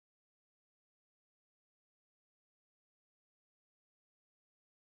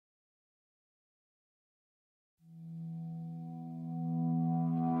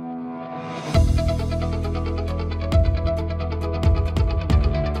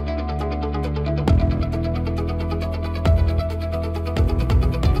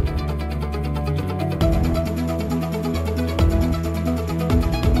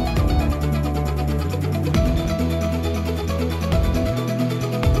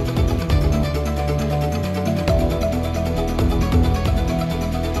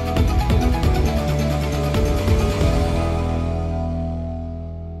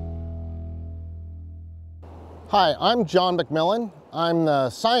Hi, I'm John McMillan. I'm the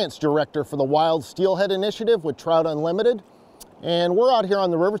Science Director for the Wild Steelhead Initiative with Trout Unlimited. And we're out here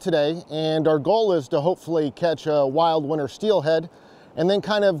on the river today, and our goal is to hopefully catch a wild winter steelhead and then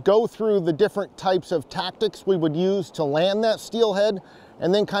kind of go through the different types of tactics we would use to land that steelhead,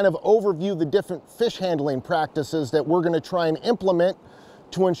 and then kind of overview the different fish handling practices that we're going to try and implement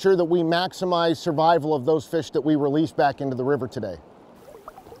to ensure that we maximize survival of those fish that we release back into the river today.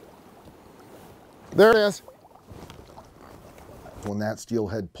 There it is. When that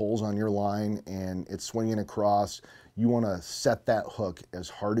steelhead pulls on your line and it's swinging across, you want to set that hook as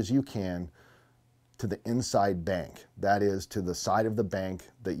hard as you can to the inside bank. That is, to the side of the bank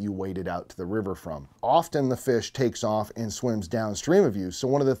that you waded out to the river from. Often the fish takes off and swims downstream of you. So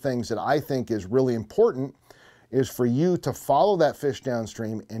one of the things that I think is really important is for you to follow that fish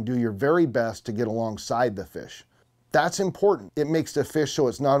downstream and do your very best to get alongside the fish. That's important. It makes the fish so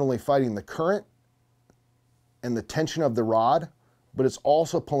it's not only fighting the current and the tension of the rod, but it's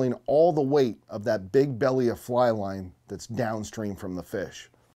also pulling all the weight of that big belly of fly line that's downstream from the fish.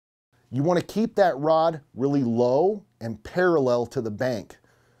 You want to keep that rod really low and parallel to the bank.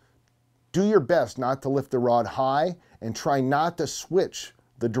 Do your best not to lift the rod high, and try not to switch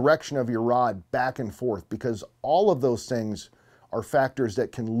the direction of your rod back and forth, because all of those things are factors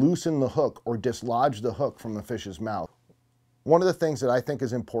that can loosen the hook or dislodge the hook from the fish's mouth. One of the things that I think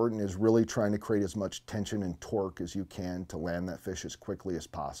is important is really trying to create as much tension and torque as you can to land that fish as quickly as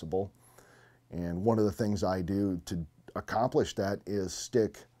possible. And one of the things I do to accomplish that is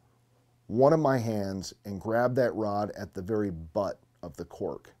stick one of my hands and grab that rod at the very butt of the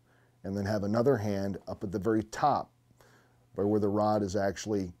cork, and then have another hand up at the very top where the rod is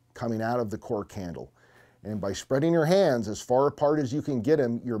actually coming out of the cork handle. And by spreading your hands as far apart as you can get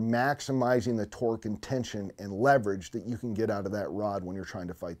them, you're maximizing the torque and tension and leverage that you can get out of that rod when you're trying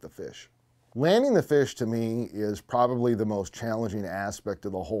to fight the fish. Landing the fish, to me, is probably the most challenging aspect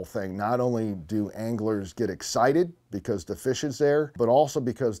of the whole thing. Not only do anglers get excited because the fish is there, but also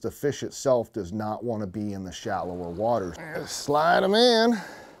because the fish itself does not want to be in the shallower waters. Just slide them in.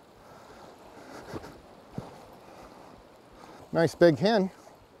 Nice big hen.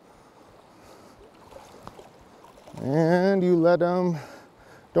 And you let them,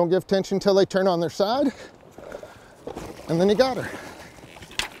 don't give tension until they turn on their side, and then you got her.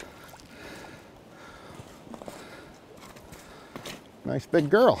 Nice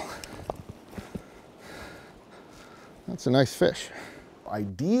big girl. That's a nice fish.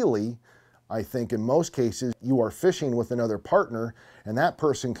 Ideally, I think in most cases, you are fishing with another partner, and that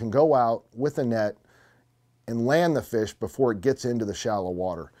person can go out with a net and land the fish before it gets into the shallow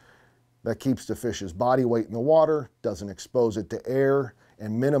water. That keeps the fish's body weight in the water, doesn't expose it to air,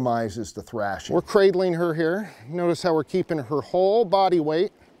 and minimizes the thrashing. We're cradling her here. Notice how we're keeping her whole body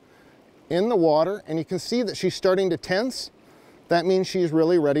weight in the water, and you can see that she's starting to tense. That means she's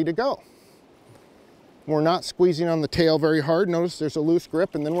really ready to go. We're not squeezing on the tail very hard. Notice there's a loose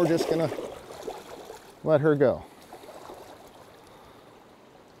grip, and then we're just gonna let her go.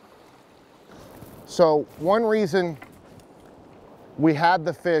 So one reason we had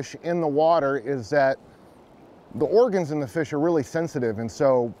the fish in the water is that the organs in the fish are really sensitive, and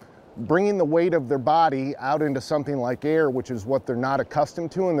so bringing the weight of their body out into something like air, which is what they're not accustomed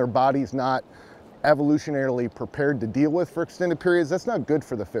to and their body's not evolutionarily prepared to deal with for extended periods, that's not good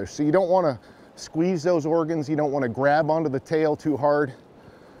for the fish. So you don't want to squeeze those organs, you don't want to grab onto the tail too hard.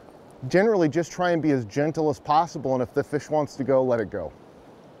 Generally, just try and be as gentle as possible, and if the fish wants to go, let it go.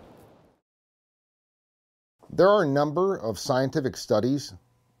 There are a number of scientific studies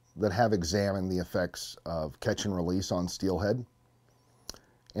that have examined the effects of catch and release on steelhead.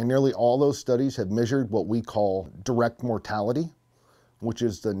 And nearly all those studies have measured what we call direct mortality, which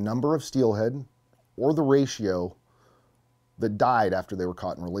is the number of steelhead or the ratio that died after they were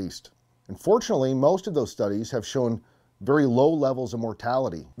caught and released. Unfortunately, most of those studies have shown very low levels of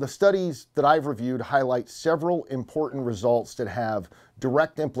mortality. The studies that I've reviewed highlight several important results that have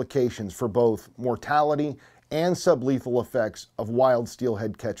direct implications for both mortality and sublethal effects of wild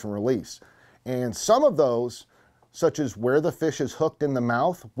steelhead catch and release. And some of those, such as where the fish is hooked in the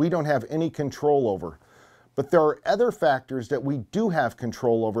mouth, we don't have any control over. But there are other factors that we do have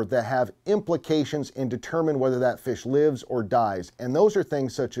control over that have implications and determine whether that fish lives or dies. And those are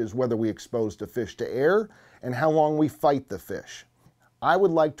things such as whether we expose the fish to air and how long we fight the fish. I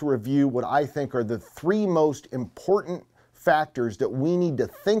would like to review what I think are the three most important factors that we need to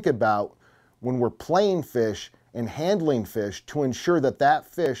think about when we're playing fish and handling fish to ensure that that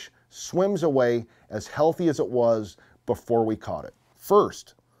fish swims away as healthy as it was before we caught it.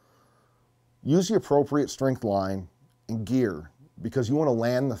 First, use the appropriate strength line and gear because you want to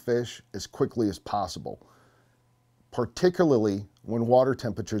land the fish as quickly as possible. particularly when water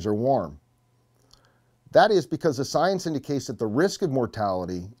temperatures are warm. That is because the science indicates that the risk of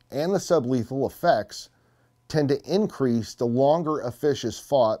mortality and the sublethal effects tend to increase the longer a fish is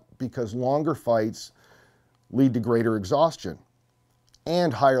fought, because longer fights lead to greater exhaustion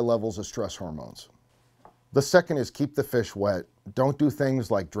and higher levels of stress hormones. The second is keep the fish wet. Don't do things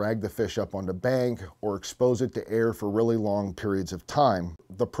like drag the fish up on the bank or expose it to air for really long periods of time.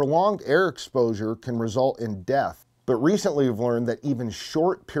 The prolonged air exposure can result in death, but recently we've learned that even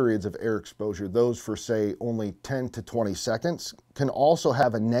short periods of air exposure, those for say only 10 to 20 seconds, can also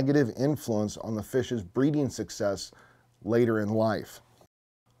have a negative influence on the fish's breeding success later in life.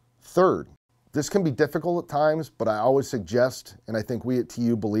 Third, this can be difficult at times, but I always suggest, and I think we at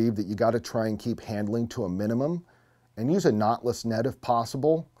TU believe, that you got to try and keep handling to a minimum and use a knotless net if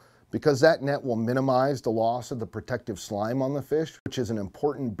possible, because that net will minimize the loss of the protective slime on the fish, which is an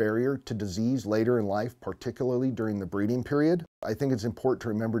important barrier to disease later in life, particularly during the breeding period. I think it's important to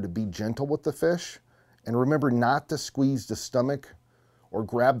remember to be gentle with the fish and remember not to squeeze the stomach or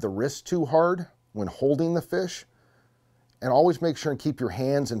grab the wrist too hard when holding the fish. And always make sure and keep your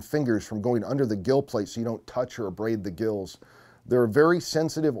hands and fingers from going under the gill plate so you don't touch or abrade the gills. They're a very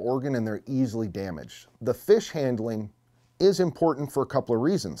sensitive organ and they're easily damaged. The fish handling is important for a couple of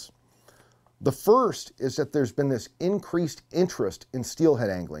reasons. The first is that there's been this increased interest in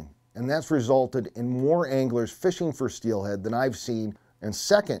steelhead angling, and that's resulted in more anglers fishing for steelhead than I've seen. And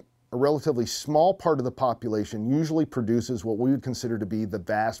second, a relatively small part of the population usually produces what we would consider to be the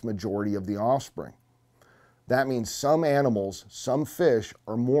vast majority of the offspring. That means some animals, some fish,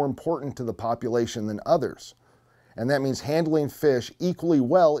 are more important to the population than others. And that means handling fish equally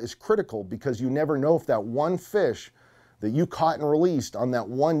well is critical, because you never know if that one fish that you caught and released on that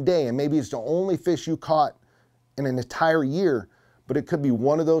one day, and maybe it's the only fish you caught in an entire year, but it could be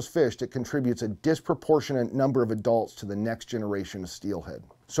one of those fish that contributes a disproportionate number of adults to the next generation of steelhead.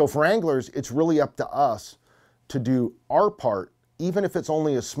 So for anglers, it's really up to us to do our part, even if it's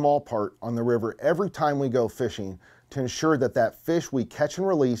only a small part on the river every time we go fishing, to ensure that that fish we catch and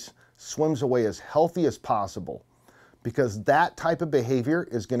release swims away as healthy as possible. Because that type of behavior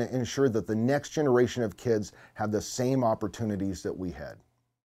is going to ensure that the next generation of kids have the same opportunities that we had.